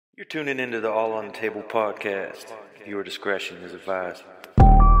You're tuning into the All on the Table podcast. Viewer discretion is advised.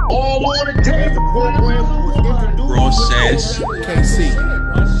 All on the Table program was introduced. Raw Sass, KC,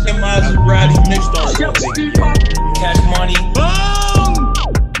 Maserati mixed Cash Money. Boom!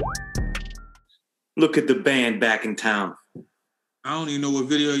 Look at the band back in town. I don't even know what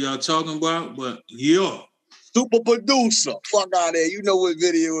video y'all talking about, but yeah. Super producer. Fuck out of there. You know what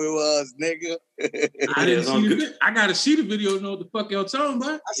video it was, nigga. I didn't see the video. I gotta see the video to know what the fuck y'all talking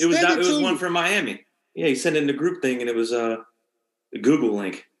about. It was one from Miami. Yeah, he sent in the group thing and it was a Google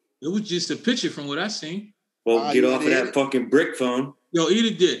link. It was just a picture from what I seen. Well, get off of that fucking brick phone. Yo,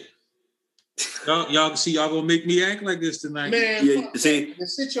 eat a dick. Y'all see, y'all gonna make me act like this tonight. Man, yeah, see,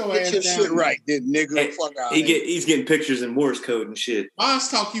 sit your get ass your down. shit right, then, nigga. Hey, fuck out. he's getting pictures in Morse code and shit. Boss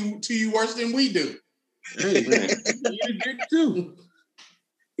talk to you worse than we do. Hey, man, eat a dick too.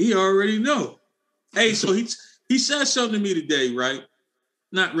 He already know. Hey, so he said something to me today, right?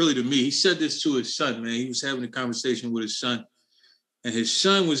 Not really to me. He said this to his son, man. He was having a conversation with his son, and his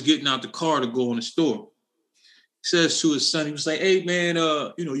son was getting out the car to go in the store. He says to his son, he was like, "Hey, man,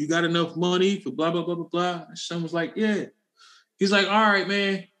 you got enough money for blah, blah, blah, blah, blah." His son was like, "Yeah." He's like, "All right,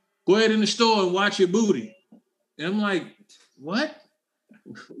 man, go ahead in the store and watch your booty." And I'm like, "What?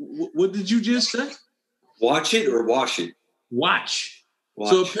 What did you just say?" Watch it or wash it? Watch.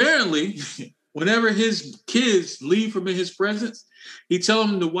 Watch. So apparently, whenever his kids leave from in his presence, he tells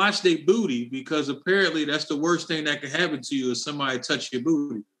them to watch their booty because apparently that's the worst thing that can happen to you is somebody touch your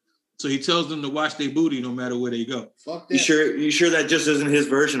booty. So he tells them to watch their booty no matter where they go. Fuck that. You sure that just isn't his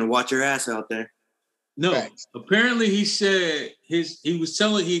version of watch your ass out there? No. Thanks. Apparently he said he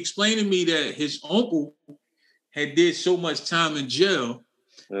explained to me that his uncle had did so much time in jail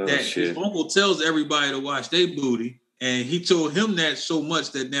that his uncle tells everybody to watch their booty. And he told him that so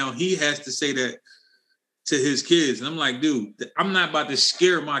much that now he has to say that to his kids. And I'm like, dude, I'm not about to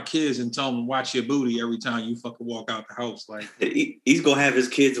scare my kids and tell them to watch your booty every time you fucking walk out the house. Like, He's going to have his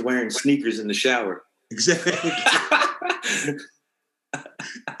kids wearing sneakers in the shower. Exactly.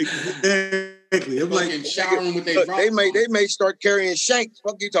 Exactly. I'm like, showering with their drawers. They may start carrying shanks.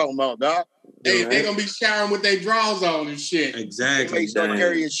 What you talking about, dog? They gonna be showering with their drawers on and shit. Exactly. They may start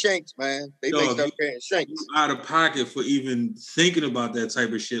carrying shanks, man. They may start carrying shanks. Out of pocket for even thinking about that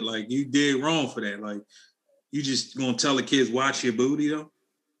type of shit. Like, you did wrong for that. Like, you just gonna tell the kids watch your booty though.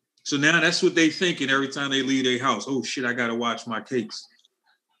 So now that's what they thinking every time they leave their house. Oh shit, I gotta watch my cakes.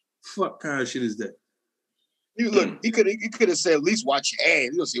 Fuck kind of shit is that? You look, he could have said at least watch your ass.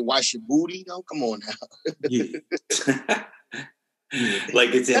 You don't say watch your booty. No, come on now. Yeah.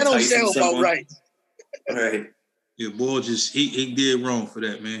 Like it's that don't enticing sound someone. about right. Right. Yeah, boy, just he did wrong for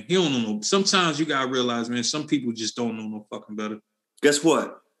that, man. He don't know no. Sometimes you gotta realize, man, some people just don't know no fucking better. Guess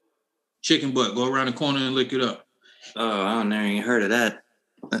what? Chicken butt, go around the corner and lick it up. Oh, I never even heard of that.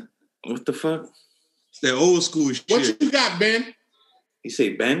 What the fuck? It's that old school shit. What you got, Ben? You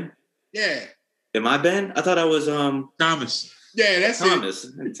say Ben? Yeah. Am I Ben? I thought I was Thomas. Yeah, that's Thomas.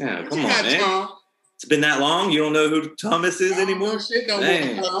 Damn, come on, man. Tom. It's been that long. You don't know who Thomas is anymore? Shit don't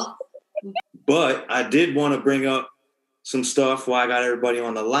Dang. work, But I did want to bring up some stuff while I got everybody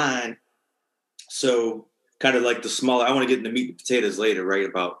on the line. So kind of like the smaller, I want to get into meat and potatoes later, right?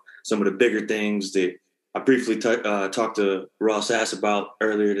 About some of the bigger things that I briefly talked to Raw Sass about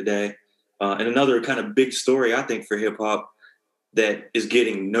earlier today. And another kind of big story, I think, for hip hop that is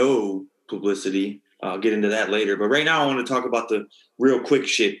getting no publicity. I'll get into that later. But right now I want to talk about the real quick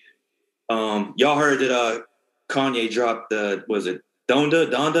shit. Y'all heard that Kanye dropped the, was it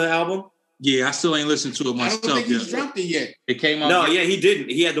Donda album? Yeah, I still ain't listened to it myself. I don't think he's dropped it yet. It came out. No, yeah, he didn't.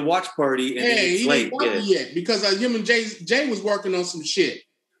 He had the watch party and He didn't drop it yet because him and Jay was working on some shit.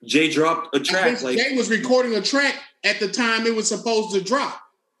 Jay dropped a track. Jay was recording a track at the time it was supposed to drop.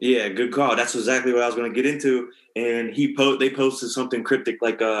 Yeah, good call. That's exactly what I was going to get into. And they posted something cryptic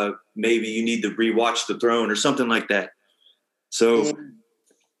like maybe you need to rewatch The Throne or something like that. So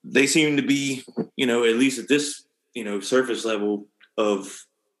they seem to be, at least at this, surface level of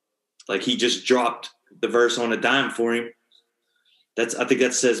like he just dropped the verse on a dime for him. I think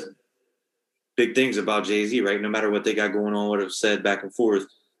that says big things about Jay-Z, right? No matter what they got going on, what it said back and forth.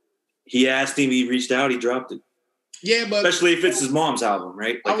 He asked him, he reached out, he dropped it. Yeah, but especially if it's his mom's album,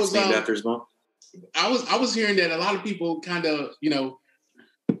 right? Like it's named after his mom. I was hearing that a lot of people kind of,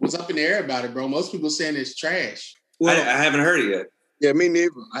 was up in the air about it, bro. Most people saying it's trash. Well, I haven't heard it yet. Yeah, me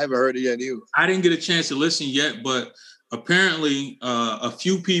neither. I haven't heard it yet either. I didn't get a chance to listen yet, but apparently a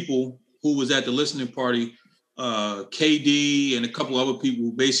few people who was at the listening party, KD and a couple other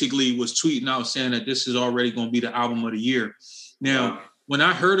people basically was tweeting out saying that this is already going to be the album of the year. Now, when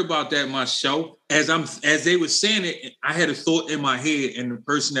I heard about that myself, as they were saying it, I had a thought in my head, and the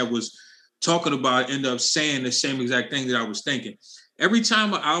person that was talking about it ended up saying the same exact thing that I was thinking. Every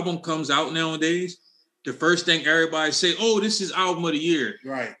time an album comes out nowadays, the first thing everybody say, "Oh, this is album of the year."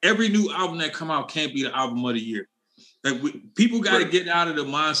 Right. Every new album that come out can't be the album of the year. Like people got to get out of the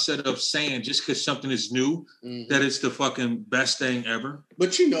mindset of saying just because something is new that it's the fucking best thing ever.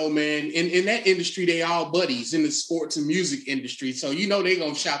 But you know, man, in that industry, they all buddies in the sports and music industry, so you know they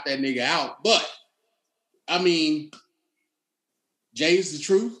gonna shout that nigga out. But I mean, Jay's the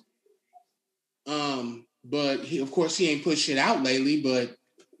truth. But he, of course, he ain't put shit out lately. But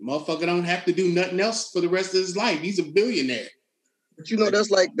motherfucker don't have to do nothing else for the rest of his life. He's a billionaire. But you know, that's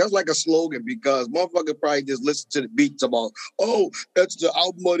like a slogan because motherfucker probably just listen to the beats about, oh, that's the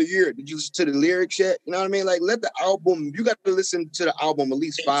album of the year. Did you listen to the lyrics yet? You know what I mean? Like, let the album, you got to listen to the album at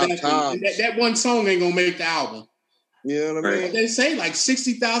least 5 times. That one song ain't gonna make the album. You know what I mean? They say like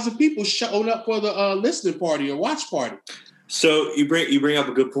 60,000 people showed up for the listening party or watch party. So you bring up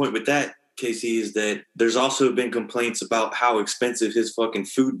a good point with that, Casey, is that there's also been complaints about how expensive his fucking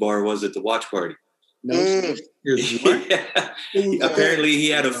food bar was at the watch party. No, Yeah. Apparently he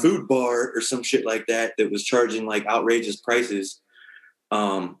had a food bar or some shit like that was charging like outrageous prices.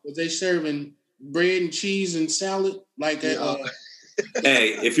 Was they serving bread and cheese and salad like that? Hey,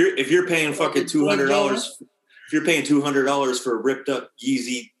 if you're paying fucking $200, if you're paying $200 for a ripped up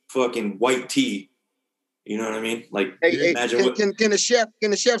Yeezy fucking white tee, you know what I mean? Like, imagine can the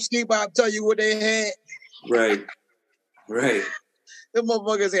chef Ski Bob tell you what they had? Right. Them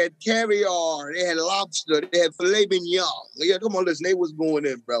motherfuckers had caviar, they had lobster, they had filet mignon. Yeah, come on, listen, they was going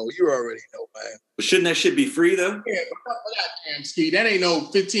in, bro. You already know, man. But shouldn't that shit be free though? Yeah, goddamn Ski, that ain't no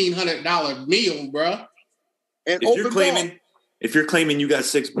 $1,500 meal, bro. And if you're claiming you got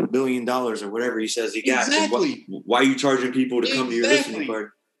 $6 billion or whatever he says he got, exactly. Why are you charging people to come to your listening party?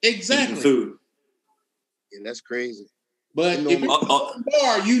 Exactly. Eating food. Yeah, that's crazy. But if you're on the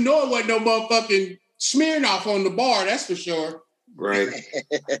bar, you know it wasn't no motherfucking Smirnoff on the bar, that's for sure. Right.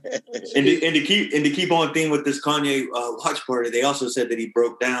 and to keep on theme with this Kanye watch party, they also said that he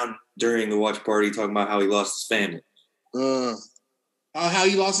broke down during the watch party talking about how he lost his family. How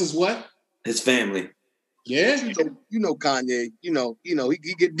he lost his what? His family. Yeah. You know Kanye, you know, he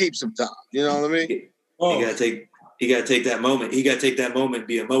get deep sometimes. You know what I mean? He gotta take that moment. He gotta take that moment and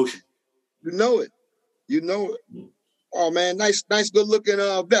be emotional. You know it. Oh man, nice good looking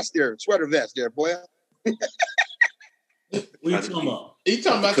vest there, sweater vest there, boy. What you talking about? He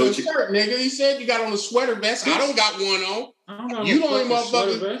talking about your shirt, nigga. He said you got on a sweater vest. I don't got one on. I don't got you no don't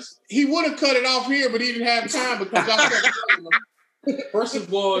motherfucker. He would have cut it off here, but he didn't have time because I First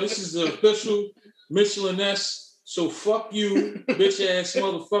of all, this is the official Michelin-esque, so fuck you, bitch ass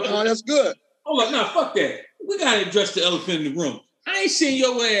motherfucker. Oh, that's good. Hold up, nah, fuck that. We gotta address the elephant in the room. I ain't seen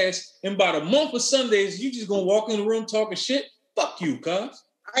your ass in about a month of Sundays. You just gonna walk in the room talking shit? Fuck you, cuz.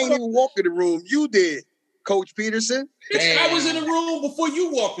 I ain't even walk in the room. You did, Coach Peterson. Bitch, I was in the room before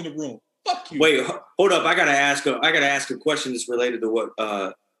you walked in the room. Fuck you. Wait, hold up. I gotta ask a question that's related to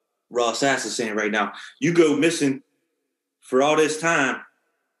what Raw Sass is saying right now. You go missing for all this time,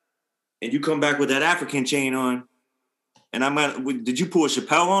 and you come back with that African chain on, and did you pull a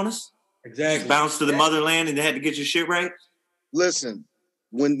Chappelle on us? Exactly. Just bounce to the motherland and had to get your shit right? Listen,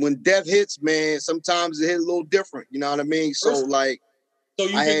 when death hits, man, sometimes it hit a little different. You know what I mean? So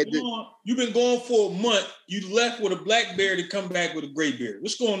you've been going for a month. You left with a black beard to come back with a gray beard.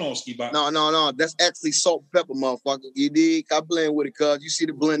 What's going on, Ski Bop? No. That's actually salt and pepper, motherfucker. You dig? I blend with it, cuz. You see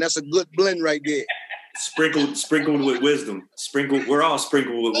the blend. That's a good blend right there. Sprinkled with wisdom. We're all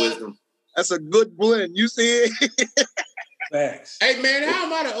sprinkled with wisdom. That's a good blend. You see it? Facts. Hey, man, how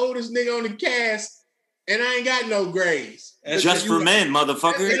am I the oldest nigga on the cast and I ain't got no grays? Just for men,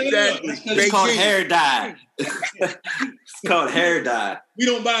 motherfucker. Exactly. It's called hair dye. It's called hair dye. We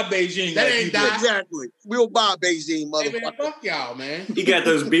don't buy Beijing. That ain't dye. Exactly. We don't buy Beijing, motherfucker. Hey, man, fuck y'all, man. He got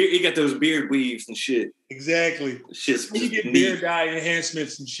those beard weaves and shit. Exactly. Shit's you get beard dye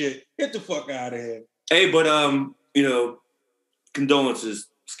enhancements and shit. Get the fuck out of here. Hey, but condolences,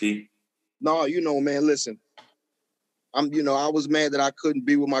 Ski. No, man, listen. I was mad that I couldn't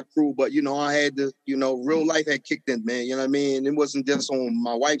be with my crew, but I had to, real life had kicked in, man. You know what I mean? It wasn't just on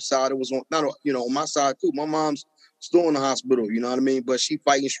my wife's side, it was on my side too. My mom's still in the hospital, you know what I mean? But she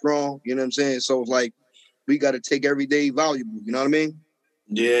fighting strong, you know what I'm saying? So it's like we gotta take every day valuable, you know what I mean?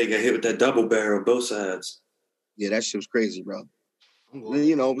 Yeah, you got hit with that double barrel both sides. Yeah, that shit was crazy, bro.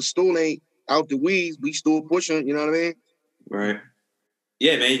 But still ain't out the weeds, we still pushing, you know what I mean? Right.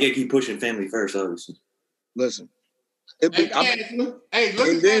 Yeah, man, you gotta keep pushing family first, obviously. Listen. It be, Hey, look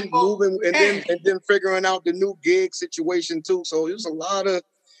and at then that boat. moving, and then figuring out the new gig situation too. So it was a lot of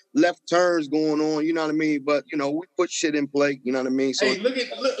left turns going on. You know what I mean? But you know, we put shit in play. You know what I mean? So Hey, look at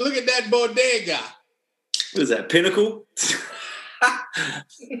that bodega. What is that, Pinnacle?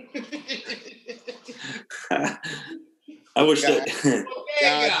 I wish that.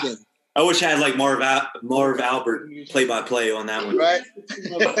 Bodega. I wish I had like Marv Albert play-by-play on that one. right.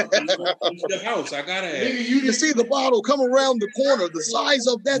 The house, I gotta have. Nigga, You can see the bottle come around the corner, the size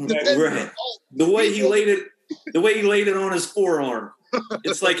of that. Right. The way he laid it on his forearm.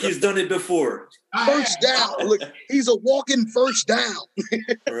 It's like he's done it before. First down. Look, he's a walking first down.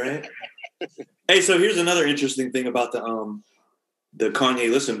 Right. Hey, so here's another interesting thing about the Kanye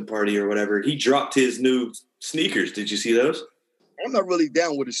Listen party or whatever. He dropped his new sneakers. Did you see those? I'm not really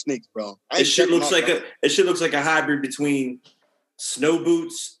down with the sneaks, bro. It shit looks like a hybrid between snow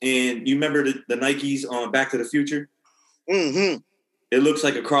boots and you remember the Nikes on Back to the Future? Mm-hmm. It looks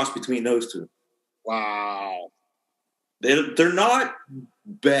like a cross between those two. Wow. They're not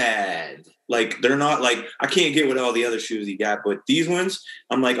bad. Like they're not like I can't get with all the other shoes he got, but these ones,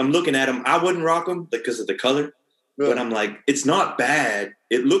 I'm looking at them. I wouldn't rock them because of the color, but I'm like, it's not bad.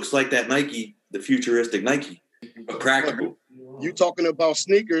 It looks like that Nike, the futuristic Nike, but practical. You talking about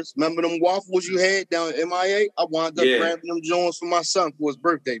sneakers? Remember them waffles you had down at MIA? I wound up grabbing them Jones for my son for his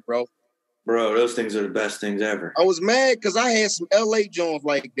birthday, bro. Bro, those things are the best things ever. I was mad because I had some LA Jones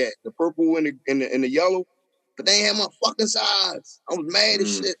like that, the purple and the yellow, but they ain't had my fucking size. I was mad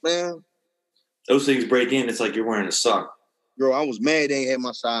as shit, man. Those things break in. It's like you're wearing a sock. Bro, I was mad they ain't had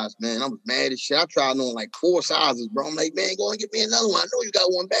my size, man. I was mad as shit. I tried on like 4 sizes, bro. I'm like, man, go and get me another one. I know you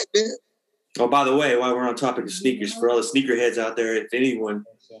got one back there. Oh, by the way, while we're on topic of sneakers, for all the sneakerheads out there, if anyone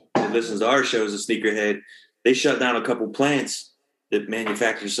that listens to our show is a sneakerhead, they shut down a couple plants that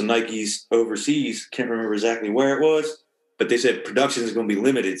manufacture some Nikes overseas. Can't remember exactly where it was, but they said production is going to be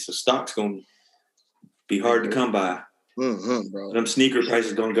limited, so stock's going to be hard to come by. Bro. Them sneaker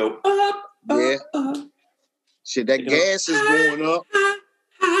prices going to go up. Yeah. Shit, that gas is going up.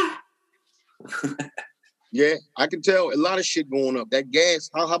 Yeah, I can tell a lot of shit going up. That gas,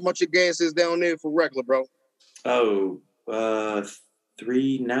 how much of gas is down there for regular, bro? Oh,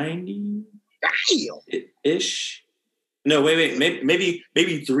 $3.90 ish. No, wait, maybe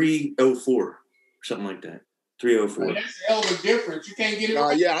 304 or something like that. 304. That's a hell of a difference. You can't get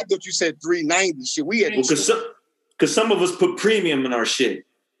it. Yeah, I thought you said 390. Shit, we had because some of us put premium in our shit.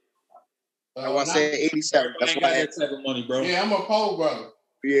 I said 87. That's why I had that type of money, bro. Yeah, I'm a pole brother.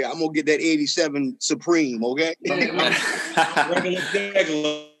 Yeah, I'm gonna get that 87 Supreme, okay?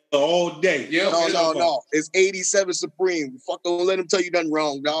 Regular all day. Yeah, no. It's 87 Supreme. Fuck, don't let them tell you nothing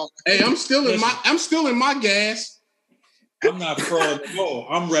wrong, dog. Hey, I'm still in my gas. I'm not fraud at all.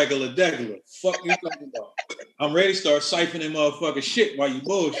 I'm regular degular. Fuck you talking about. I'm ready to start siphoning motherfucking shit while you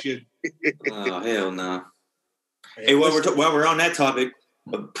bullshit. Oh hell no. Hey, while we're on that topic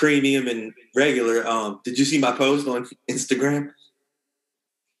of premium and regular, did you see my post on Instagram?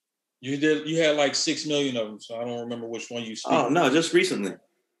 You had like 6 million of them, so I don't remember which one you speak. Oh no, just recently.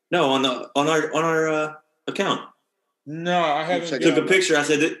 No, on our account. No, I haven't. I took a picture. I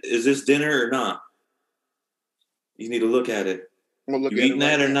said, "Is this dinner or not?" You need to look at it. I'm gonna look you at eating it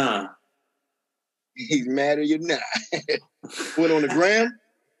right that or now. not? He's mad or you're not. Went on the gram?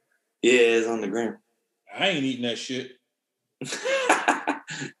 Yeah, it's on the gram. I ain't eating that shit.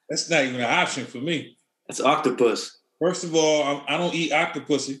 That's not even an option for me. That's octopus. First of all, I don't eat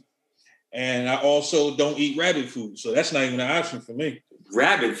octopus, and I also don't eat rabbit food, so that's not even an option for me.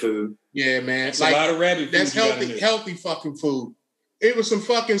 Rabbit food? Yeah, man. That's a lot of rabbit food. That's healthy fucking food. It was some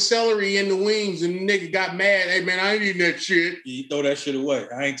fucking celery in the wings, and the nigga got mad. Hey, man, I ain't eating that shit. You throw that shit away.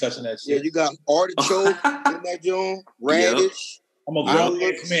 I ain't touching that shit. Yeah, you got artichoke in that joint, radish. I'm a grown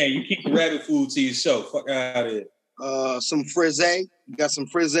man. You keep the rabbit food to yourself. Fuck out of here. Some frisee. You got some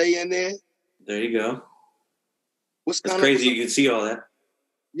frisee in there. There you go. What's kind of crazy? You can see all that.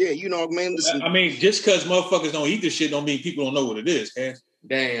 Yeah, you know, man. Listen. I mean, just because motherfuckers don't eat this shit don't mean people don't know what it is, Cass.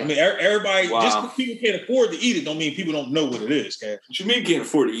 Damn. I mean, everybody, just because people can't afford to eat it don't mean people don't know what it is, Cass. What you mean can't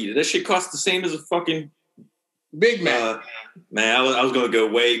afford to eat it? That shit costs the same as a fucking Big Mac. Man, I was going to go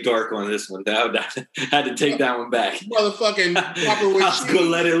way dark on this one. I had to take that one back. Motherfucking proper with I was going to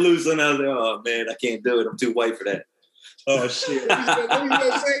let it loose, and I was like, oh, man, I can't do it. I'm too white for that. Oh, shit. What you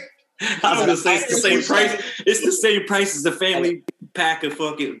gonna say? I was going to say it's the same price. It's the same price as a family pack of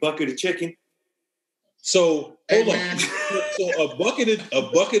fucking bucket of chicken. So hold on. So a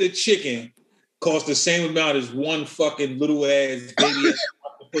bucket of chicken costs the same amount as one fucking little ass baby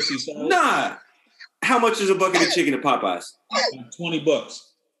pussy salad. Nah. How much is a bucket of chicken at Popeyes? $20.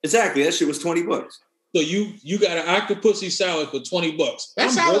 Exactly. That shit was $20. So you got an octopusy salad for $20.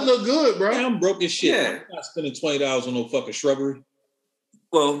 That salad look good, bro. I'm broke as shit. Yeah. I'm not spending $20 on no fucking shrubbery.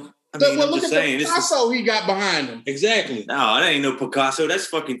 Well, I mean, Well, I'm look just at saying. the Picasso he got behind him. Exactly. No, that ain't no Picasso. That's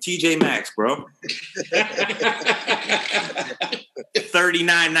fucking TJ Maxx, bro.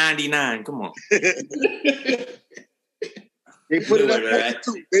 $39.99. Come on. They put it up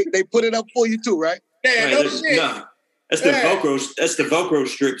for you too. They put it up for you too, right? Yeah, Right, no shit. Nah, that's the Velcro. That's the Velcro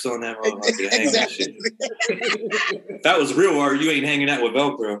strips on that motherfucker. Exactly. If that was real art, you ain't hanging out with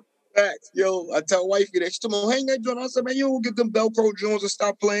Velcro. Facts. Yo, I tell wifey that she told me, hang that joint. I said, man, you don't get them Velcro joints and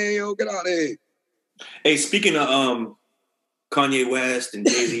stop playing. Yo, get out of here. Hey, speaking of Kanye West and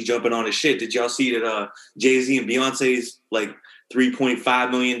Jay-Z jumping on his shit, did y'all see that Jay-Z and Beyonce's like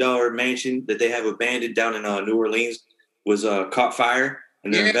 $3.5 million mansion that they have abandoned down in New Orleans was caught fire,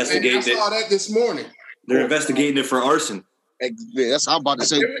 and they're investigating it. I saw that this morning. They're investigating it for arson. That's how I'm about to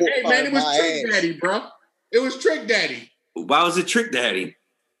say. Hey, man, it was Trick Daddy, bro. It was Trick Daddy. Why was it Trick Daddy?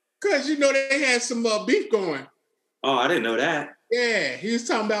 Because, they had some beef going. Oh, I didn't know that. Yeah, he was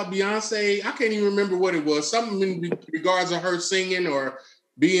talking about Beyonce. I can't even remember what it was. Something in regards to her singing or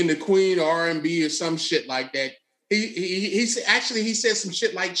being the queen of R&B or some shit like that. He said some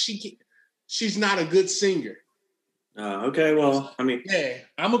shit like she's not a good singer. Okay, well, I mean, yeah,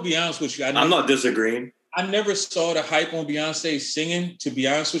 I'm gonna be honest with you. I'm not disagreeing. I never saw the hype on Beyonce singing, to be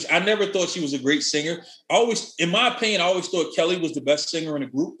honest with you. I never thought she was a great singer. In my opinion, I always thought Kelly was the best singer in the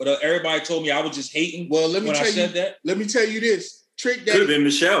group, but everybody told me I was just hating when I said that. Let me tell you this. Trick Daddy. Could have been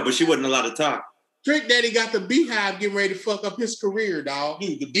Michelle, but she wasn't allowed to talk. Trick Daddy got the Beehive getting ready to fuck up his career, dog.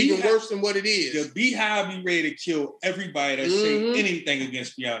 Dude, even worse than what it is. The Beehive be ready to kill everybody that say anything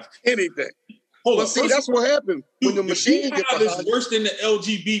against Beyonce. Anything. Hold on. See, that's what happened when the machine gets behind is worse than the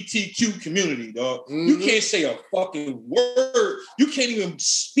LGBTQ community, dog. You can't say a fucking word. You can't even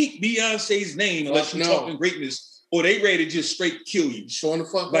speak Beyonce's name unless you're talking greatness, or they ready to just straight kill you. Showing the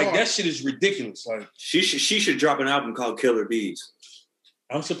fuck like that shit is ridiculous. Like she should drop an album called Killer Bees.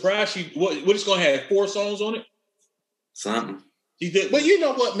 I'm surprised what it's gonna have 4 songs on it. Something. But you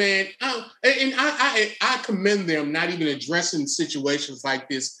know what, man? I commend them not even addressing situations like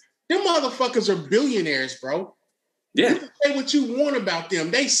this. Them motherfuckers are billionaires, bro. Yeah. You can say what you want about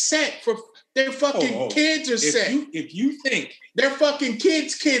them. They set for their fucking kids are set. If you think their fucking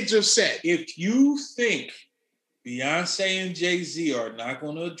kids are set. If you think Beyonce and Jay-Z are not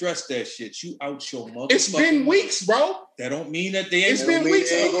going to address that shit, you out your motherfucking. It's been weeks, bro. That don't mean that they ain't. It's been weeks.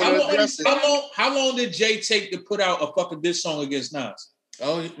 How long did Jay take to put out a fucking diss song against Nas?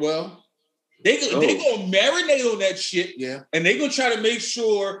 Oh, well. They gonna marinate on that shit, and they gonna try to make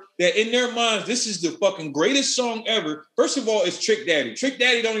sure that in their minds this is the fucking greatest song ever. First of all, it's Trick Daddy. Trick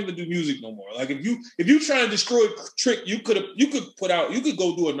Daddy don't even do music no more. Like if you trying to destroy Trick, you could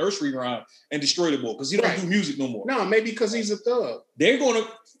go do a nursery rhyme and destroy the boy because he don't do music no more. No, maybe because he's a thug. They're gonna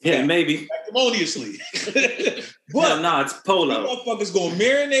maybe acrimoniously, but no, it's Polo. Motherfuckers gonna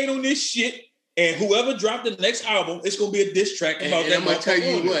marinate on this shit. And whoever dropped the next album, it's gonna be a diss track about that. I'm gonna tell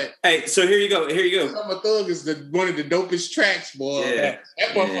you what. Hey, so here you go. I'm a Thug is one of the dopest tracks, boy. Yeah. That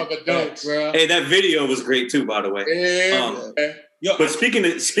motherfucker dope, bro. Hey, that video was great too, by the way. Yeah. But speaking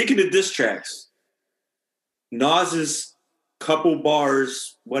of diss tracks, Nas's couple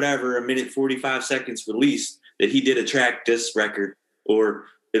bars, whatever, a minute 45 seconds released that he did a track diss record, or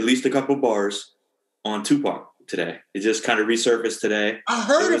at least a couple bars on Tupac today. It just kind of resurfaced today. I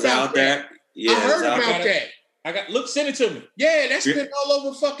heard about that. Yeah, I heard about that. Send it to me. Yeah, that's been all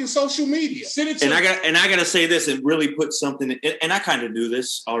over fucking social media. Send it to me. I gotta say this and really put something. And I kind of knew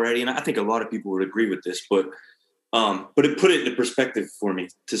this already, and I think a lot of people would agree with this, but it put it into perspective for me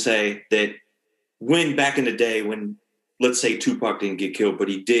to say that when back in the day, when let's say Tupac didn't get killed, but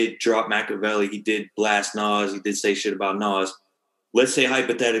he did drop Machiavelli, he did blast Nas, he did say shit about Nas. Let's say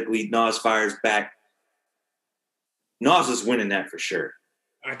hypothetically Nas fires back. Nas is winning that for sure.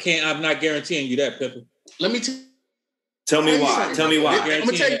 I'm not guaranteeing you that, Pepper. Let me tell me why. Tell me why. I'm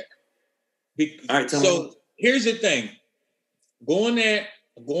gonna tell you. All right, tell me. Here's the thing. Going at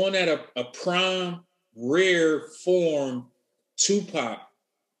a prime, rare form Tupac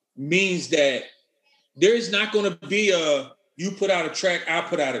means that there's not going to be you put out a track, I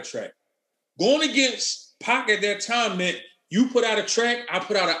put out a track. Going against Pac at that time meant you put out a track, I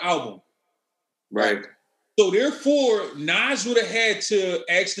put out an album. Right. So therefore, Nas would have had to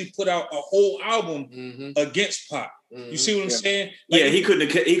actually put out a whole album against Pac. You see what I'm saying? Like, he couldn't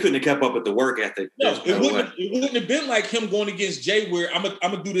have kept up with the work ethic. No, it wouldn't have been like him going against Jay, where I'm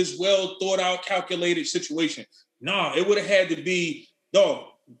gonna do this well thought out, calculated situation. Nah, it would have had to be, dog.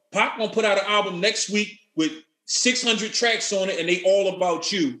 Pac gonna put out an album next week with 600 tracks on it, and they all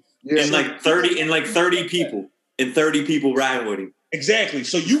about you. Yeah. And like 30 people. And 30 people riding with him. Exactly.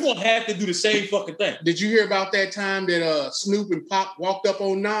 So you're going to have to do the same fucking thing. Did you hear about that time that Snoop and Pac walked up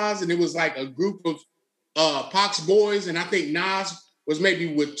on Nas and it was like a group of Pac's boys and I think Nas was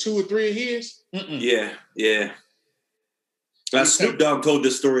maybe with 2 or 3 of his? Mm-mm. Yeah. Snoop Dogg told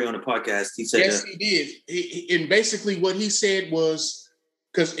this story on a podcast. He said, yes, he did. And basically what he said was,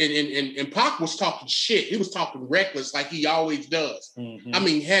 because and Pac was talking shit. He was talking reckless like he always does. Mm-hmm. I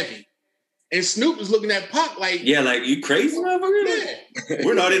mean, heavy. And Snoop was looking at Pac like, yeah, like, you crazy motherfucker? Yeah.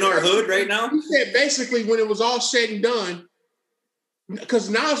 We're not in our hood right now. He said basically when it was all said and done, because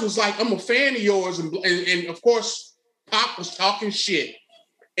Nas was like, I'm a fan of yours, and of course Pac was talking shit.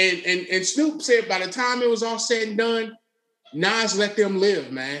 And Snoop said by the time it was all said and done, Nas let them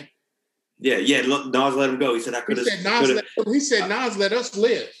live, man. Yeah. Nas let him go. He said I could have. He said Nas let us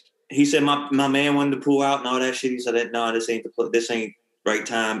live. He said my man wanted to pull out and all that shit. He said no, this ain't right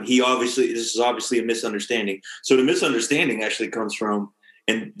time. This is obviously a misunderstanding. So the misunderstanding actually comes from,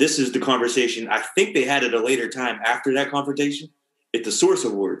 and this is the conversation. I think they had at a later time after that confrontation at the Source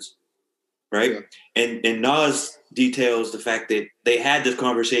Awards, right? Yeah. And Nas details the fact that they had this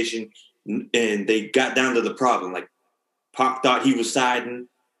conversation and they got down to the problem. Like Pac thought he was siding,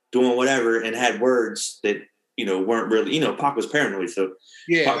 doing whatever, and had words that weren't really. Pac was paranoid, so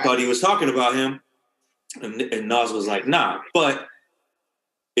Pac thought he was talking about him, and Nas was like, nah, but.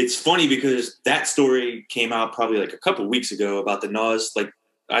 It's funny because that story came out probably like a couple of weeks ago about the Nas. Like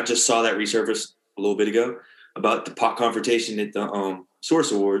I just saw that resurface a little bit ago about the Pac confrontation at the Source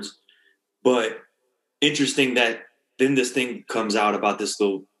Awards. But interesting that then this thing comes out about this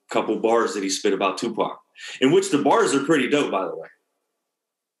little couple bars that he spit about Tupac, in which the bars are pretty dope, by the way.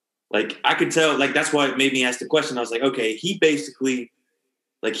 Like I could tell, like that's why it made me ask the question. I was like, okay, he basically,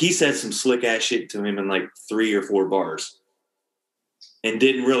 like he said some slick ass shit to him in like 3 or 4 bars. And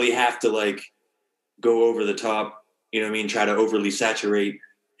didn't really have to like go over the top, try to overly saturate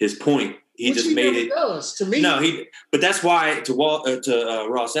his point. He just made it. Does, to me. No, but that's why to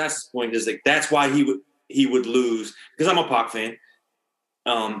Ross Sass's point is like that's why he would lose because I'm a Pac fan.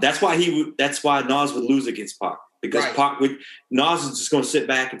 That's why Nas would lose against Pac because Nas is just going to sit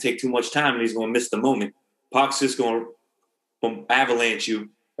back and take too much time and he's going to miss the moment. Pac's just going to avalanche you,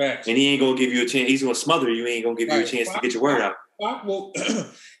 and he ain't going to give you a chance. He's going to smother you. He ain't going to give you a chance to get your word out. Pac will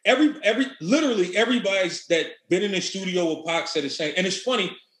literally everybody's that been in the studio with Pac said the same. And it's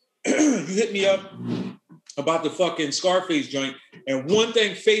funny, you hit me up about the fucking Scarface joint, and one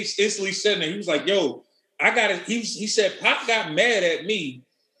thing Face instantly said, and he was like, "Yo, I got it." He said Pac got mad at me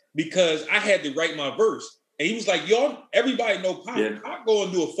because I had to write my verse, and he was like, "Y'all, everybody know Pac. Yeah. Pac go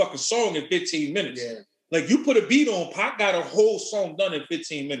and do a fucking song in 15 minutes. Yeah. Like you put a beat on, Pac got a whole song done in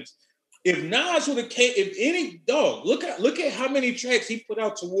 15 minutes." If Nas would have came, if any dog, look at how many tracks he put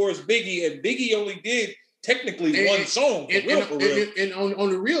out towards Biggie, and Biggie only did technically one song. And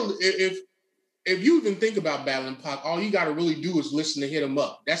on the real, if you even think about battling Pac, all you got to really do is listen to Hit 'Em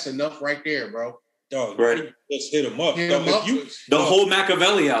Up. That's enough right there, bro. Dog, right? Just hit him up. The whole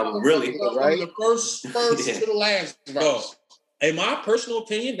Machiavelli album, really, right? From the first to the last verse. In my personal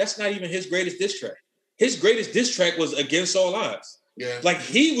opinion, that's not even his greatest diss track. His greatest diss track was Against All Odds. Yeah, like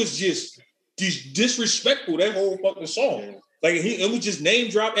he was just disrespectful that whole fucking song. Yeah. Like it was just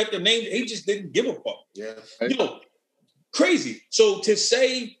name drop after name. He just didn't give a fuck. Yeah, crazy. So to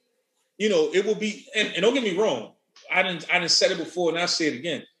say, it will be. And don't get me wrong. I didn't said it before, and I say it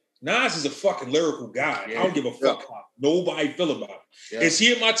again. Nas is a fucking lyrical guy. Yeah. I don't give a fuck how nobody feel about it. Yeah. Is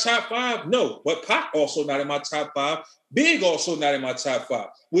he in my top 5? No, but Pac also not in my top 5. Big also not in my top 5.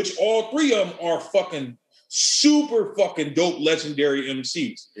 Which all 3 of them are fucking. Super fucking dope, legendary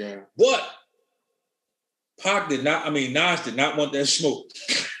MCs. Yeah. But Nas did not want that smoke.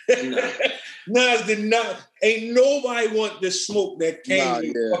 Nas did not. Ain't nobody want the smoke that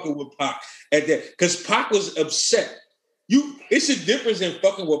came fucking with Pac at that. Because Pac was upset. It's a difference in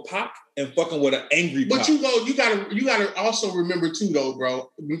fucking with Pac and fucking with an angry Pac. But you gotta also remember too, though, bro.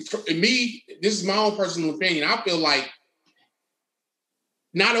 For me, this is my own personal opinion. I feel like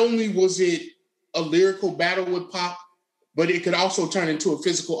not only was it a lyrical battle with Pac, but it could also turn into a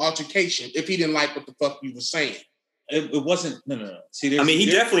physical altercation if he didn't like what the fuck you were saying. It wasn't. No. See, he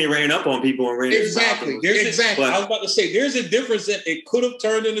definitely ran up on people and ran exactly. Exactly. I was about to say there's a difference that it could have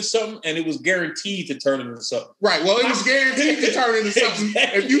turned into something, and it was guaranteed to turn into something. Right. Well, it was guaranteed to turn into something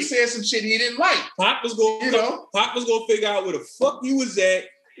if you said some shit he didn't like. Pac was going. Pac was going to figure out where the fuck you was at.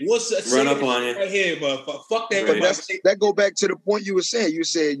 Run up on it right here, motherfucker. Fuck that. But that go back to the point you were saying. You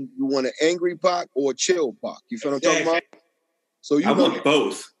said you want an angry Pac or a chill Pac. You feel what I'm talking about? So I want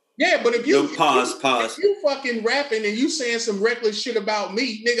both. Yeah, but if you pause. If you fucking rapping and you saying some reckless shit about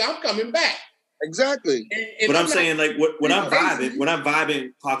me, nigga, I'm coming back. Exactly. And but I'm saying, like, when I'm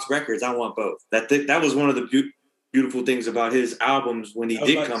vibing Pac's records, I want both. That was one of the beautiful things about his albums when he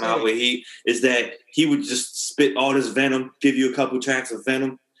did come out, where he would just spit all this venom, give you a couple tracks of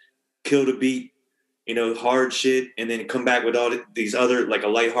venom, kill the beat, hard shit, and then come back with all these other, like a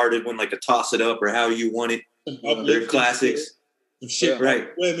lighthearted one, like a Toss It Up or How You Want It. They're classics. Some shit, right?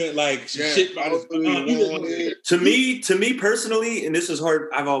 Women, like some shit about his. To me personally, and this is hard.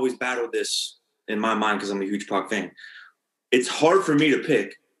 I've always battled this in my mind because I'm a huge Pac fan. It's hard for me to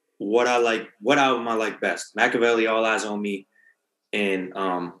pick what album I like best. Machiavelli, All Eyes on Me, and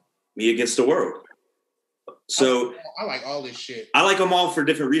Me Against the World. So I like all this shit. I like them all for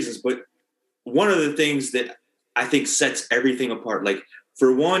different reasons, but one of the things that I think sets everything apart, like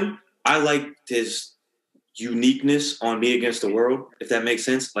for one, I liked his uniqueness on Me Against the World, if that makes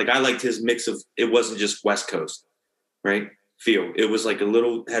sense. Like I liked his mix of, it wasn't just West Coast, right? Feel. It was like had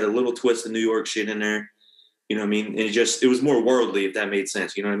a little twist of New York shit in there. You know what I mean? And it was more worldly, if that made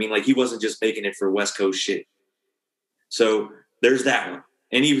sense. You know what I mean? Like he wasn't just making it for West Coast shit. So there's that one.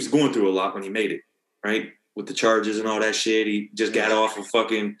 And he was going through a lot when he made it, right? With the charges and all that shit. He just got off of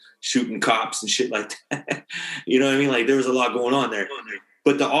fucking shooting cops and shit like that. You know what I mean? Like there was a lot going on there.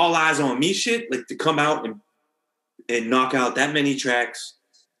 But the All Eyes on Me shit, like to come out and knock out that many tracks,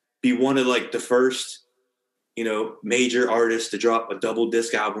 be one of like the first, major artists to drop a double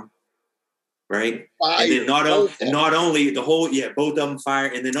disc album, right? Fire. And then not only the whole, both of them fire.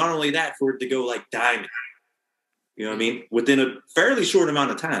 And then not only that, for it to go like diamond, you know what I mean? Within a fairly short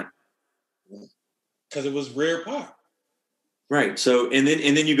amount of time. Because it was rare pop. Right. So, and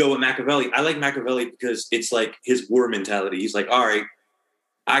then you go with Machiavelli. I like Machiavelli because it's like his war mentality. He's like, all right,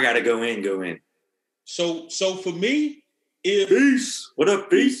 I got to go in. So for me, Peace. What up,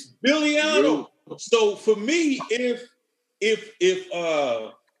 Peace? Billiano. So for me, if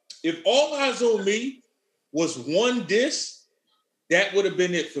All Eyes on Me was one disc, that would have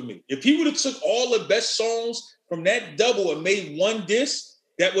been it for me. If he would have took all the best songs from that double and made one disc,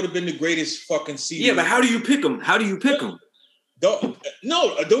 that would have been the greatest fucking CD. Yeah, but how do you pick them?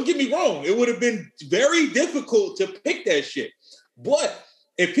 Don't get me wrong. It would have been very difficult to pick that shit. But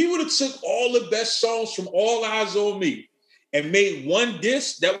if he would have took all the best songs from All Eyes on Me and made one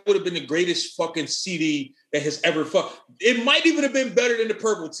disc, that would have been the greatest fucking CD that has ever It might even have been better than the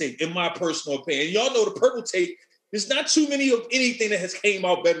Purple Tape, in my personal opinion. And y'all know the Purple Tape, there's not too many of anything that has came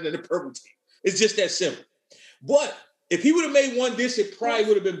out better than the Purple Tape. It's just that simple. But if he would have made one disc, it probably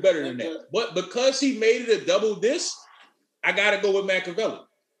would have been better than that. But because he made it a double disc, I got to go with Machiavelli.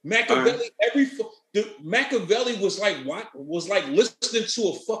 Machiavelli was like listening to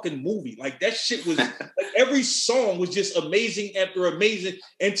a fucking movie. Like that shit was like every song was just amazing after amazing.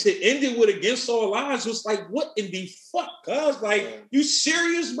 And to end it with Against All Odds was like, what in the fuck? Cuz like, you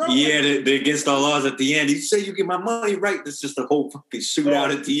serious, bro? Yeah, the Against All Odds at the end. You say you get my money right. It's just a whole fucking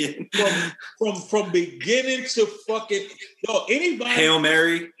shootout at the end. From beginning to fucking anybody Hail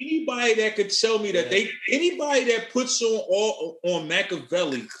Mary. Anybody that could tell me that anybody that puts on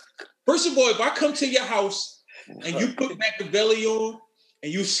Machiavelli. First of all, if I come to your house and you put Machiavelli on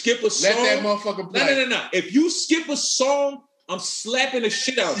and you skip a song, let that motherfucker play. No. If you skip a song, I'm slapping the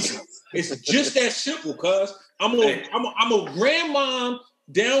shit out of you. It's just that simple, cuz I'm a grandmom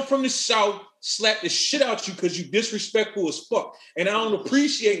down from the South, slap the shit out you because you disrespectful as fuck. And I don't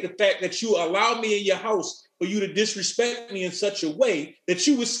appreciate the fact that you allow me in your house for you to disrespect me in such a way that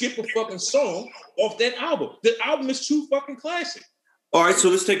you would skip a fucking song off that album. The album is too fucking classic. All right, so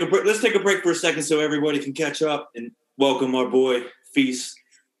let's take a break. Let's take a break for a second so everybody can catch up and welcome our boy Fesse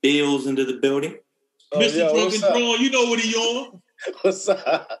Billz into the building. Mr. Drunken Drawn, you know what he on. What's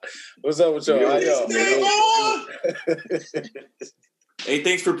up? What's up with y'all? How y'all? Hey,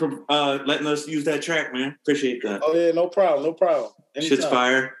 thanks for letting us use that track, man. Appreciate that. Oh yeah, no problem. Anytime. Shit's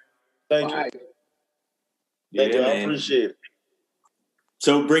fire. Thank you. Thank you. I appreciate it.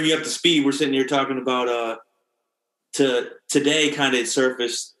 So bring you up to speed. We're sitting here talking about today kind of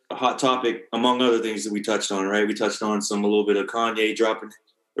surfaced a hot topic among other things that we touched on, right? We touched on a little bit of Kanye dropping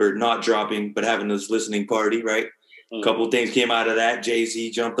or not dropping, but having this listening party, right? A couple of things came out of that.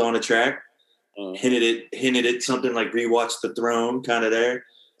 Jay-Z jumped on a track, hinted at something like Rewatch the Throne kind of there.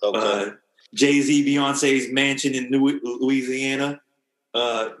 Okay. Jay-Z, Beyonce's mansion in Louisiana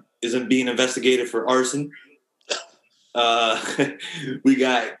isn't being investigated for arson. We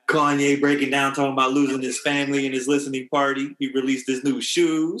got Kanye breaking down, talking about losing his family in his listening party. He released his new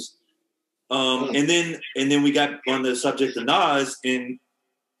shoes. And then we got on the subject of Nas in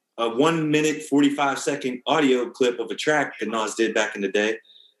a 1 minute, 45 second audio clip of a track that Nas did back in the day.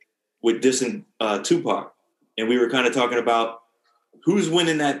 with dissing Tupac, and we were kind of talking about who's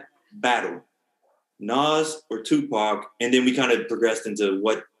winning that battle, Nas or Tupac, and then we kind of progressed into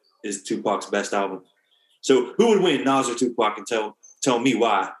what is Tupac's best album. So who would win, Nas or Tupac? And tell me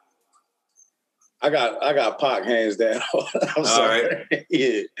why. I got Pac hands down. I'm sorry. All right.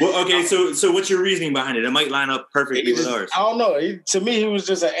 Yeah. Well, okay. So what's your reasoning behind it? It might line up perfectly with ours. I don't know. To me, he was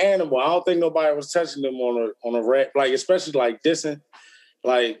just an animal. I don't think nobody was touching him on a rap, like especially like dissing.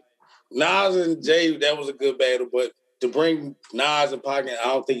 Like Nas and Jay, that was a good battle, but to bring Nas and Pac, I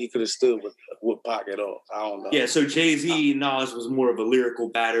don't think he could have stood with Pac at all. I don't know. Yeah. So Jay-Z, Nas was more of a lyrical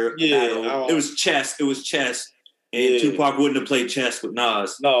battle. It was chess. And Tupac wouldn't have played chess with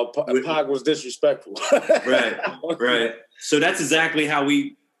Nas. No, Pac was disrespectful. Right. So that's exactly how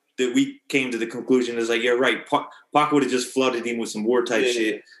we came to the conclusion. Is like, yeah, right. Pac would have just flooded him with some war type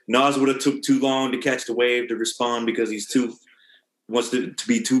shit. Nas would have took too long to catch the wave to respond because he's wants to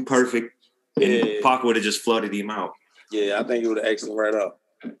be too perfect. And Pac would have just flooded him out. Yeah, I think he would have X'd him right up.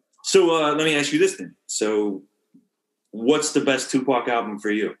 So let me ask you this then. So what's the best Tupac album for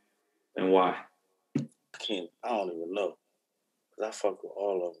you and why? I don't even know. Cause I fuck with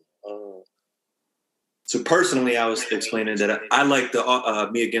all of them. So personally, I was explaining that I like the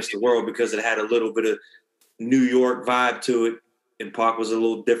Me Against the World because it had a little bit of New York vibe to it, and Pac was a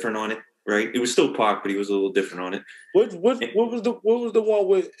little different on it. Right? It was still Pac, but he was a little different on it. What was the one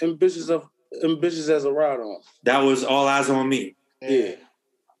with Ambitious as a Ride on? That was All Eyes on Me. Yeah,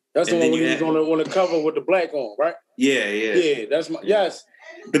 that's the one when he was on the cover with the black on, right? Yeah. That's yes.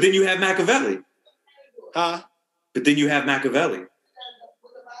 But then you have Machiavelli. Huh? But then you have Machiavelli.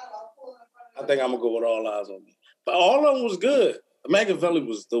 I think I'm gonna go with All Eyes on Me. But all of them was good. Machiavelli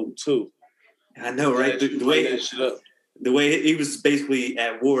was dope too. I know, right? The way he was basically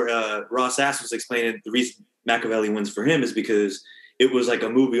at war. Ross Ass was explaining the reason Machiavelli wins for him is because it was like a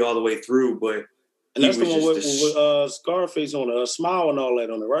movie all the way through. But and that's the one with Scarface on it, Smile and all that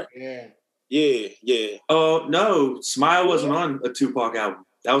on it, right? Yeah. Oh no, Smile wasn't on a Tupac album.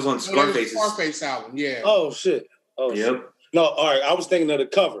 That was on Scarface's. Scarface album, yeah. Oh shit. Yep. No, all right. I was thinking of the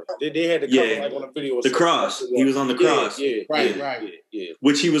cover. They had the cover like on the video. The cross. He was on the cross. Yeah. Right.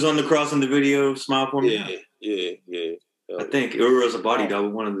 Which he was on the cross in the video. Smile for me. Yeah. I think it was a body double,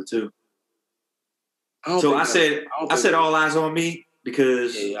 one of the two. I said All Eyes on Me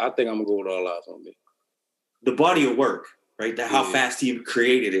because I think I'm gonna go with All Eyes on Me. The body of work, right? How fast he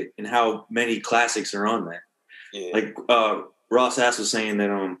created it and how many classics are on that. Yeah. Like Ross Ass was saying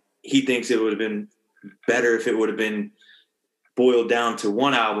that he thinks it would have been better if it would have been boiled down to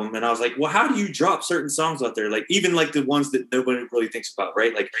one album. And I was like, well, how do you drop certain songs out there? Like even like the ones that nobody really thinks about,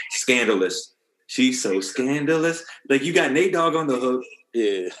 right? Like Scandalous. She's so scandalous. Like you got Nate Dogg on the hook.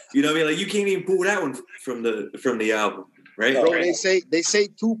 Yeah. You know what I mean? Like you can't even pull that one from the album, right? Bro, they say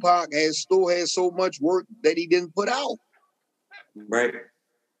Tupac still has so much work that he didn't put out. Right.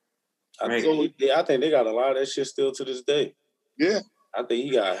 I think they got a lot of that shit still to this day. Yeah. I think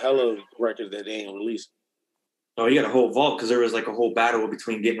he got a hella records that they ain't released. Oh, he got a whole vault because there was like a whole battle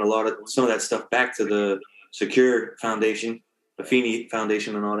between getting some of that stuff back to the Secure Foundation, the Feeney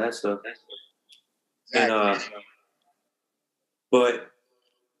Foundation, and all that stuff. Exactly. But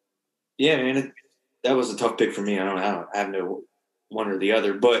yeah, man, that was a tough pick for me. I have no one or the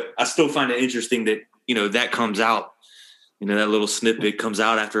other, but I still find it interesting that that comes out. That little snippet comes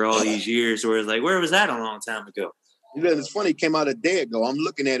out after all these years, where it's like, where was that a long time ago? It's funny. It came out a day ago. I'm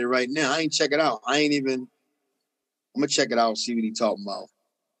looking at it right now. I ain't check it out. I'm gonna check it out and see what he talking about.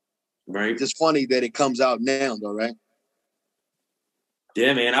 Right. It's just funny that it comes out now, though, right?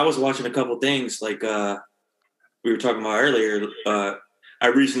 Yeah, man. I was watching a couple things like we were talking about earlier. I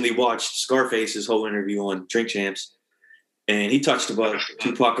recently watched Scarface's whole interview on Drink Champs, and he touched about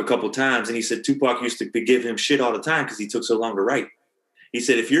Tupac a couple times, and he said Tupac used to give him shit all the time because he took so long to write. He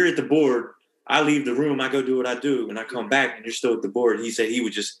said, if you're at the board, I leave the room, I go do what I do, and I come back and you're still at the board. He said he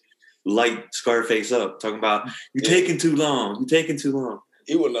would just light Scarface up, talking about, you're taking too long. You're taking too long.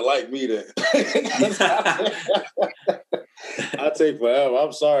 He wouldn't have liked me then. I take forever.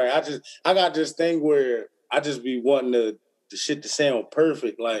 I'm sorry. I got this thing where I just be wanting the shit to sound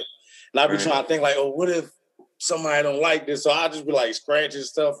perfect. Like, and I be trying to think like, oh, what if somebody don't like this? So I just be like scratching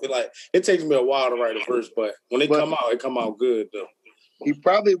stuff. It takes me a while to write a verse, but when it come out good though. He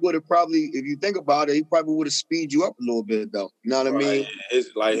probably would have if you think about it, he probably would have speed you up a little bit though. You know what I mean?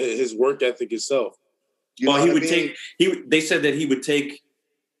 It's like his work ethic itself. They said that he would take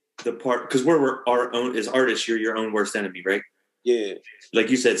the part, because we're our own, as artists, you're your own worst enemy, right? Yeah. Like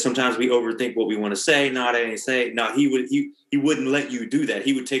you said, sometimes we overthink what we want to say. No, that ain't say. No, he wouldn't let you do that.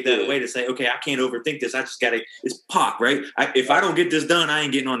 He would take that away to say, okay, I can't overthink this. I just gotta. It's Pac, right? If I don't get this done, I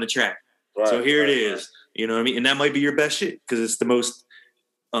ain't getting on the track. Right, so here it is. Right. You know what I mean? And that might be your best shit because it's the most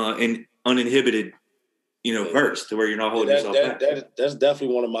uninhibited, verse to where you're not holding yourself back. That's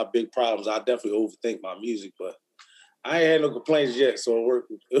definitely one of my big problems. I definitely overthink my music, but I ain't had no complaints yet, so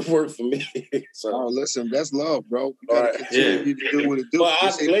it worked for me. So listen, that's love, bro. You gotta continue to do what it do.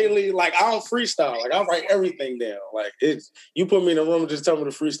 But lately, like, I don't freestyle. Like, I write everything down. Like, you put me in a room and just tell me to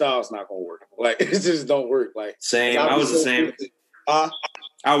freestyle, it's not gonna work. Like, it just don't work. Like, same. I was the same.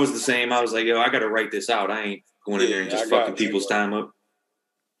 I was the same. I was like, yo, I gotta write this out. I ain't going in there and just fucking people's time up.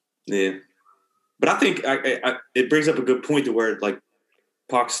 Yeah. But I think it brings up a good point to where, like,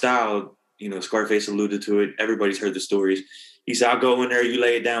 Pac's style, Scarface alluded to it. Everybody's heard the stories. He said, I'll go in there, you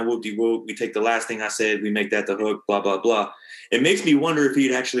lay it down, whoop-de-whoop. We take the last thing I said, we make that the hook, blah, blah, blah. It makes me wonder if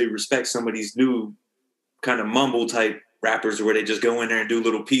he'd actually respect some of these new kind of mumble type rappers where they just go in there and do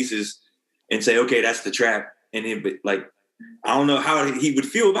little pieces and say, okay, that's the track. And then, like, I don't know how he would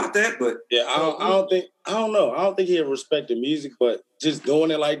feel about that, but yeah, I don't know. I don't think he'd respect the music, but just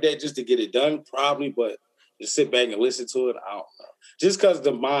doing it like that just to get it done, probably. But to sit back and listen to it, I don't know. Just because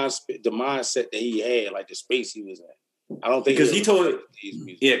the mindset that he had, like the space he was in, I don't think because he told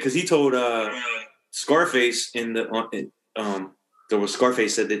Scarface there was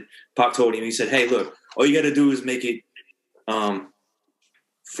Scarface said that Pac told him, he said, hey, look, all you got to do is make it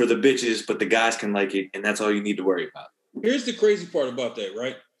for the bitches, but the guys can like it, and that's all you need to worry about. Here's the crazy part about that,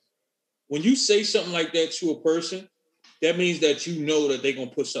 right? When you say something like that to a person, that means that you know that they're gonna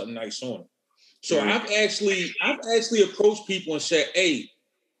put something nice on it. So I've actually approached people and said, hey,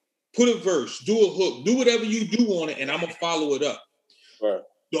 put a verse, do a hook, do whatever you do on it, and I'm gonna follow it up. Right.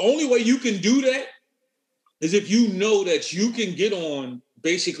 The only way you can do that is if you know that you can get on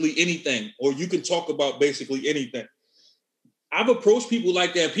basically anything, or you can talk about basically anything. I've approached people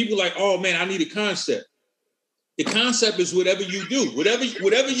like that. People like, oh man, I need a concept. The concept is whatever you do. Whatever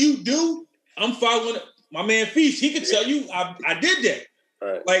you do, I'm following it. My man Fesse, he can tell you I did that.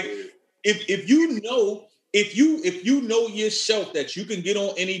 Right. Like if you know yourself that you can get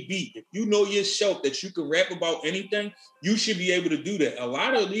on any beat, if you know yourself that you can rap about anything, you should be able to do that. A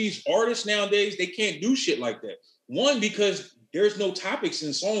lot of these artists nowadays, they can't do shit like that. One, because there's no topics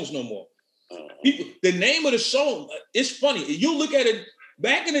in songs no more. People, the name of the song, it's funny. You look at it.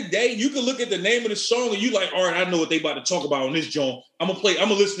 Back in the day, you could look at the name of the song and you like, all right, I know what they about to talk about on this joint. I'm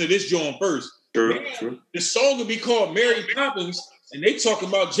gonna listen to this joint first. True. The song would be called Mary Poppins, and they talking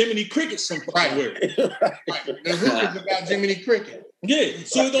about Jiminy Cricket somewhere. Right. The hook is about Jiminy Cricket. Yeah,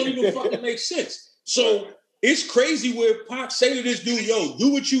 so it don't even fucking make sense. So it's crazy where Pac say to this dude, yo,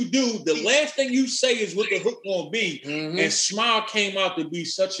 do what you do. The last thing you say is what the hook gonna be. Mm-hmm. And Smile came out to be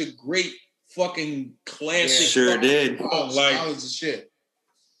such a great fucking classic. Sure did. That was the shit.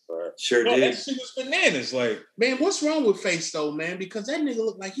 Sure did. That shit was bananas. Like, man, what's wrong with Face though, man? Because that nigga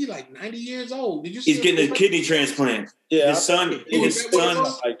look like he like 90 years old. Did you see? He's getting a kidney transplant. Yeah, his son.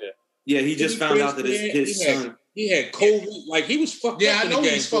 Like that. Yeah, he just found out that his son. He had COVID. Like he was fucked up. Yeah, I know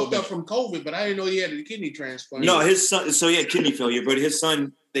he was fucked up from COVID, but I didn't know he had a kidney transplant. No, his son. So he had kidney failure, but his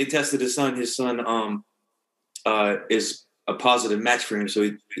son. They tested his son. His son is a positive match for him, so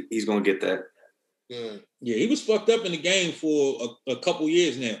he's gonna get that. Yeah, he was fucked up in the game for a couple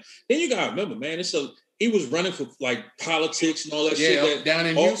years now. Then you gotta remember, man, he was running for like politics and all that shit. That down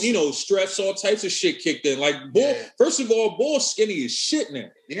in Houston. Stress, all types of shit kicked in. Like, first of all, Bull's skinny as shit now.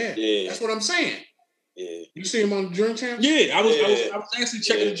 Yeah, that's what I'm saying. Yeah, you see him on the Drink Champ? Yeah, I was actually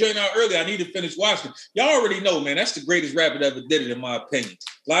checking the joint out earlier. I need to finish watching. Y'all already know, man. That's the greatest rapper that ever did it, in my opinion.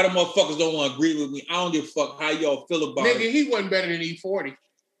 A lot of motherfuckers don't want to agree with me. I don't give a fuck how y'all feel about it. Nigga, he wasn't better than E40.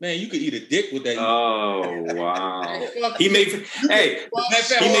 Man, you could eat a dick with that. Oh wow! He made fun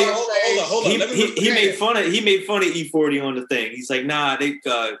of E40 on the thing. He's like, nah.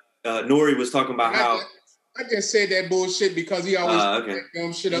 Nori was talking about how. I just said that bullshit because he always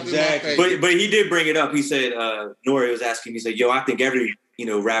dumb shit up in my face. But he did bring it up. He said Nori was asking. He said, "Yo, I think every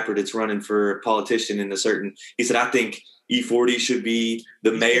rapper that's running for politician in a certain." He said, "I think E40 should be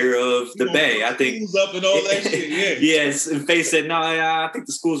the mayor of the Bay. I think." Up and all that shit. Yeah. Yes. And Faye said, "No, I think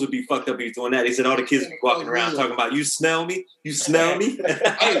the schools would be fucked up if he's doing that." He said, "All the kids be walking around talking about you smell me, you smell me."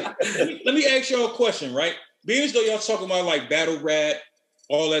 Hey, let me ask y'all a question, right? Being as though y'all talking about like battle rap,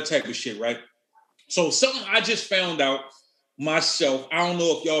 all that type of shit, right? So something I just found out myself. I don't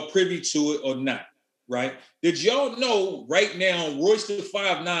know if y'all privy to it or not, right? Did y'all know right now Royce the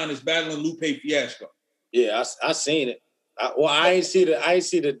 5'9" is battling Lupe Fiasco? Yeah, I seen it. I ain't see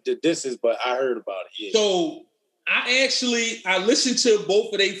the disses, but I heard about it. Yeah. So I listened to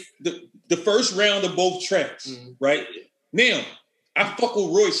both of the first round of both tracks, right? Now, I fuck with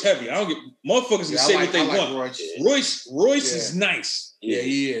Royce heavy. I don't get motherfuckers can say what they want. Royce is nice. Yeah,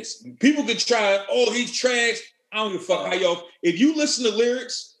 he is. People can try, he's trash. I don't give a fuck how y'all. If you listen to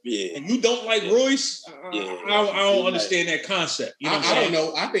lyrics and you don't like Royce, I don't understand that concept. You know I don't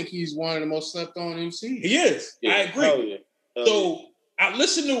know. I think he's one of the most slept on MCs. He is. I agree. So I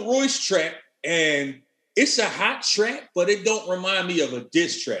listened to Royce track, and it's a hot track, but it don't remind me of a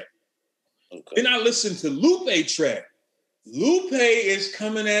diss track. Okay. Then I listened to Lupe track. Lupe is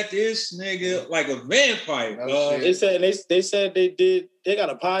coming at this nigga like a vampire. They said they got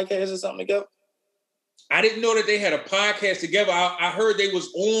a podcast or something together. I didn't know that they had a podcast together. I heard they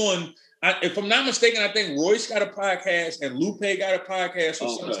was on. If I'm not mistaken, I think Royce got a podcast and Lupe got a podcast or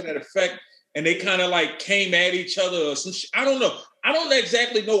something to that effect. And they kind of like came at each other or some shit. I don't know. I don't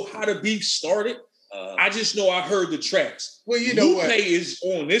exactly know how the beef started. I just know I heard the tracks. Well, you know Lupe what? is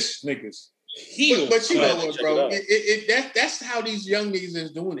on this nigga's heel. But you know what, bro? That's how these young niggas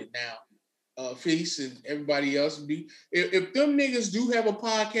is doing it now. Fesse and everybody else be. If them niggas do have a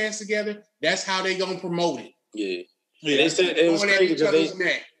podcast together, that's how they gonna promote it. Yeah. They said it was crazy because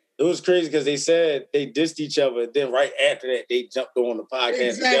it was crazy because they said they dissed each other. And then right after that, they jumped on the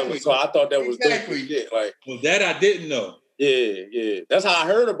podcast together. So I thought that was dope. Like, well, that I didn't know. Yeah. That's how I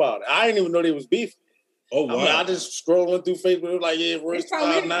heard about it. I didn't even know they was beefing. Oh, wow. I just scrolling through Facebook, like, Royce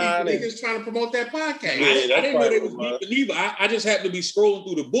 5'9". Niggas trying to promote that podcast. I didn't know they was beefing either. I just happened to be scrolling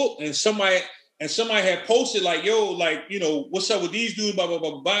through the book, and somebody had posted, like, yo, like, you know, what's up with these dudes, blah, blah,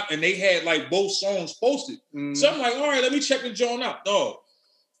 blah, blah, and they had, like, both songs posted. So I'm like, all right, let me check the joint out. Dog,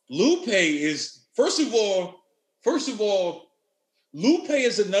 Lupe is, first of all, Lupe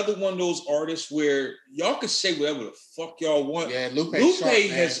is another one of those artists where y'all can say whatever the fuck y'all want. Yeah, Lupe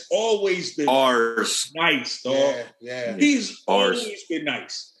has always been nice, dog. Yeah. He's always been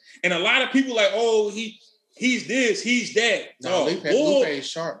nice. And a lot of people like, he's this, he's that. No, Lupe is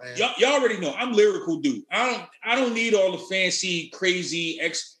sharp, man. Y'all already know I'm lyrical dude. I don't need all the fancy, crazy,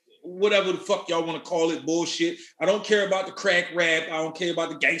 whatever the fuck y'all want to call it, bullshit. I don't care about the crack rap. I don't care about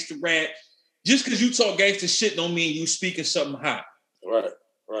the gangster rap. Just because you talk gangster shit don't mean you speaking something hot. Right.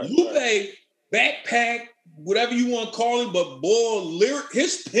 Lupe, backpack, whatever you want to call it, but boy,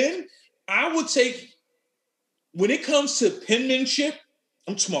 his pen, I would take, when it comes to penmanship,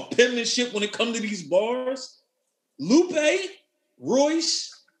 I'm talking about penmanship when it comes to these bars, Lupe,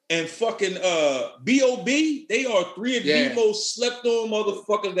 Royce, and fucking B.O.B., they are three of the most slept on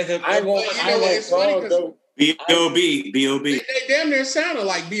motherfuckers that have ever. B.O.B. They damn near sounded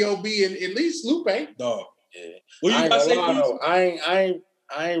like B.O.B. and at least Lupe. Dog. Yeah. What you about to say?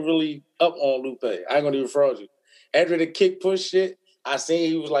 I ain't really up on Lupe. I ain't gonna even fraud you. After the kick push shit, I seen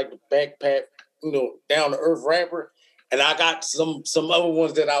he was like the backpack, down to earth rapper. And I got some other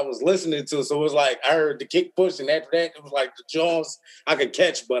ones that I was listening to. So it was like I heard the kick push, and after that, it was like the Jones I could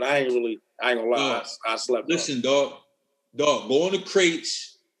catch, but I ain't gonna lie. I slept. Listen, dog, go on the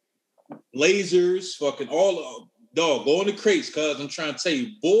crates, lasers, fucking all dog, go on the crates, cuz I'm trying to tell you,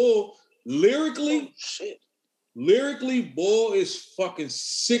 bull. Lyrically, Bull is fucking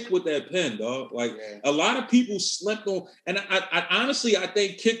sick with that pen, dog. Like a lot of people slept on, and I honestly I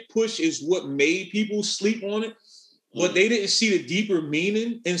think Kick Push is what made people sleep on it, but they didn't see the deeper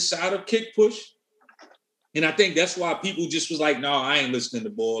meaning inside of Kick Push, and I think that's why people just was like, "No, I ain't listening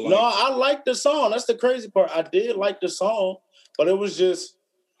to Bull." Like, no, I like the song. That's the crazy part. I did like the song, but it was just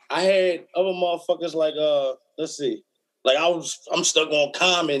I had other motherfuckers like let's see, like I'm stuck on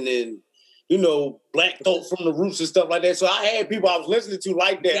Common and. Black Thought from the Roots and stuff like that. So I had people I was listening to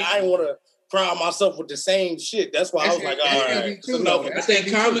like that. I didn't want to crowd myself with the same shit. That's why I was like, all right. I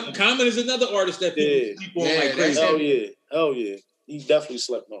think Common is another artist that people on like crazy. Oh yeah. He definitely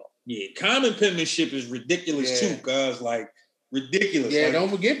slept on. Yeah, Common penmanship is ridiculous too, guys. Like ridiculous. Yeah, like, don't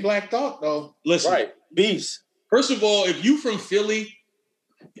forget Black Thought though. Listen, right, beast. First of all, if you from Philly.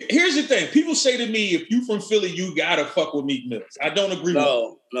 Here's the thing. People say to me, if you from Philly, you gotta fuck with Meek Mills. I don't agree with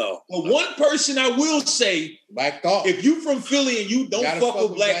that. No. But one person I will say, Black Thought. If you from Philly and you don't fuck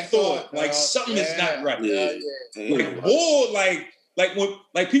with Black Thought, like something is not right. Like, boy,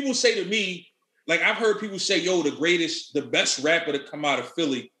 like people say to me, like I've heard people say, yo, the best rapper to come out of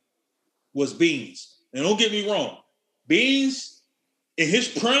Philly was Beans. And don't get me wrong. Beans, in his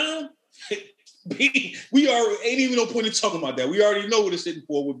prime, we ain't even no point in talking about that. We already know what it's sitting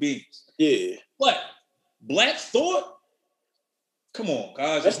for with Beans. Yeah. But Black Thought, come on,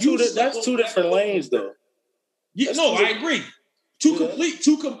 guys. That's two different lanes, though. Yeah, I agree. Two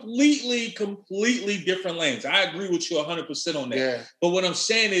completely different lanes. I agree with you 100% on that. Yeah. But what I'm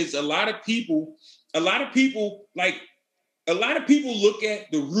saying is a lot of people a lot of people look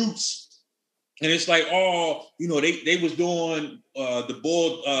at the Roots and it's like, oh, you know, they was doing the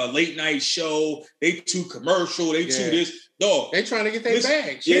Bull late night show. They too commercial. They too this. No, they trying to get their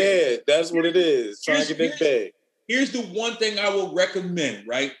bag. Yeah, that's what it is. Trying to get their bag. Here's the one thing I will recommend,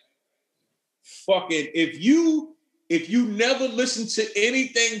 right? Fucking if you never listen to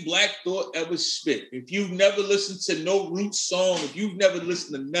anything Black Thought ever spit, if you've never listened to no Roots song, if you've never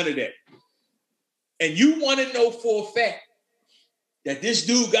listened to none of that, and you want to know for a fact that this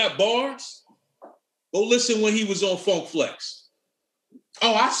dude got bars, go listen when he was on Funk Flex.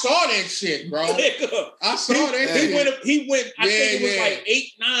 Oh, I saw that shit, bro. I saw that shit. He went, I think it was like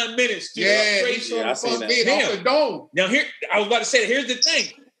 8-9 minutes. Dude. I seen that. Off the dome. Now here, I was about to say, here's the thing.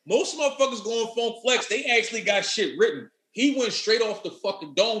 Most motherfuckers go on Funk Flex, they actually got shit written. He went straight off the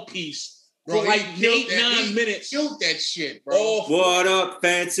fucking dome piece for like 8-9 minutes. Killed that shit, bro. What up,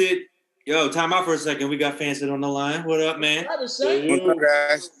 Fancet? Yo, time out for a second. We got Fancet on the line. What up, man? What's up,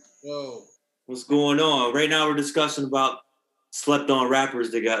 guys? Yo. What's going on? Right now we're discussing about slept on rappers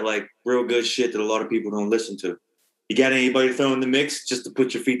that got like real good shit that a lot of people don't listen to. You got anybody to throw in the mix just to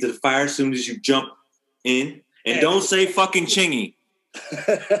put your feet to the fire as soon as you jump in? And don't say fucking Chingy.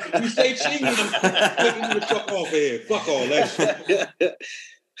 You say Chingy, I'm flicking you the fuck off here. Fuck all that shit.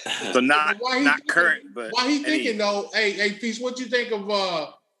 So not current, but why he thinking though? Hey, Peace, what you think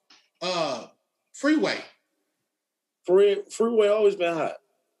of Freeway? Freeway always been hot.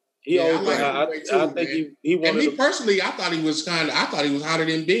 He always been hot. I think he wanted. And me personally, I thought he was hotter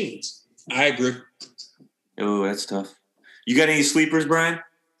than Beans. I agree. Oh, that's tough. You got any sleepers, Brian?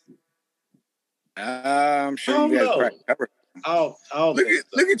 I'm sure you guys probably cover.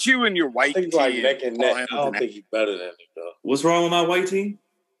 Look at you and your white team. Like neck and neck. I don't think he's better than him, though. What's wrong with my white team?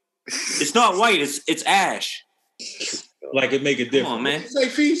 It's not white. It's ash. Like it make a difference. Come on, man. Say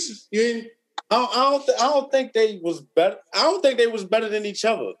Feast. I don't think they was better. I don't think they was better than each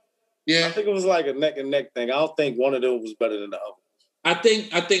other. Yeah, I think it was like a neck and neck thing. I don't think one of them was better than the other. I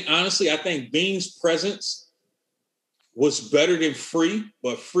think honestly, I think Bean's presence was better than Free,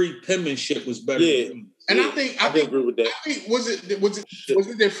 but Free penmanship was better than Bean. And I think agree with that. I think was it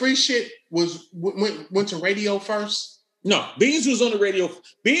that Free shit went to radio first? No, Beans was on the radio.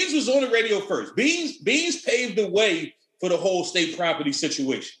 Beans was on the radio first. Beans paved the way for the whole state property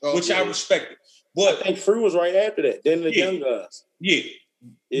situation, which I respected. But I think Free was right after that. Then the Young Guns. Yeah.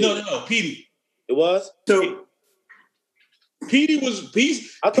 No, Petey. It was? So Petey was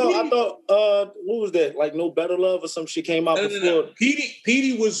Peace. I thought what was that? Like No Better Love or some shit came out before. No. Petey.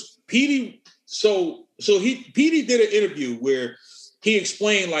 So Petey did an interview where he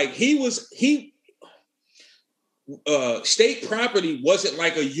explained like state property wasn't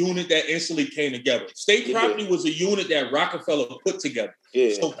like a unit that instantly came together. State property was a unit that Rockefeller put together.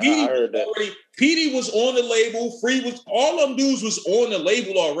 Yeah, so Petey was on the label. Free was all them dudes was on the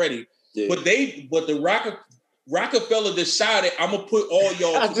label already. Yeah. But the Rockefeller decided I'm gonna put all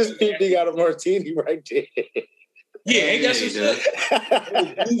y'all. I just think they got a martini right there. Yeah, ain't that some shit?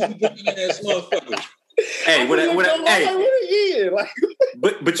 Ass motherfuckers. Hey, but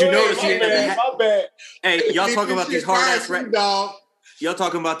you notice my bad. Hey, y'all talking about these hard ass rappers. Y'all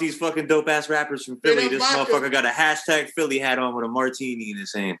talking about these fucking dope ass rappers from Philly. This motherfucker got a hashtag Philly hat on with a martini in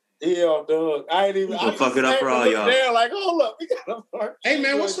his hand. Yeah, dog. I ain't even. I'll fuck it up for all y'all. They're like, hold up, we got a martini. Hey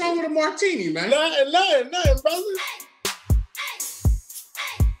man, what's wrong with a martini, man? Nothing, brother.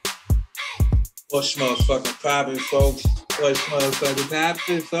 What's motherfucking poppin', folks? Y'all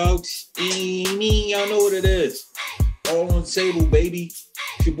know what it is. All on the table, baby.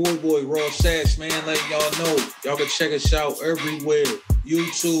 It's your boy, Raw Sash, man. Letting y'all know. Y'all can check us out everywhere.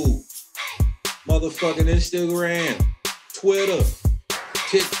 YouTube, motherfucking Instagram, Twitter,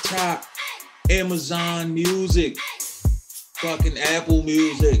 TikTok, Amazon Music, fucking Apple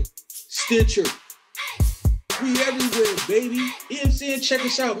Music, Stitcher. We everywhere, baby. You know what I'm saying? Check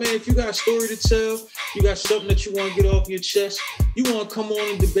us out, man. If you got a story to tell, you got something that you want to get off your chest, you want to come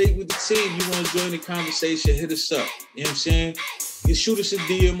on and debate with the team, you want to join the conversation, hit us up. You know what I'm saying? You shoot us a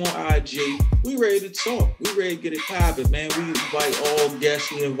DM on IG. We ready to talk. We ready to get it popping, man. We invite all guests.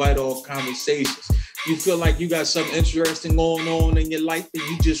 We invite all conversations. You feel like you got something interesting going on in your life and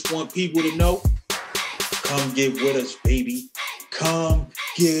you just want people to know? Come get with us, baby. Come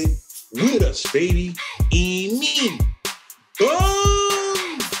get with us, baby. Me.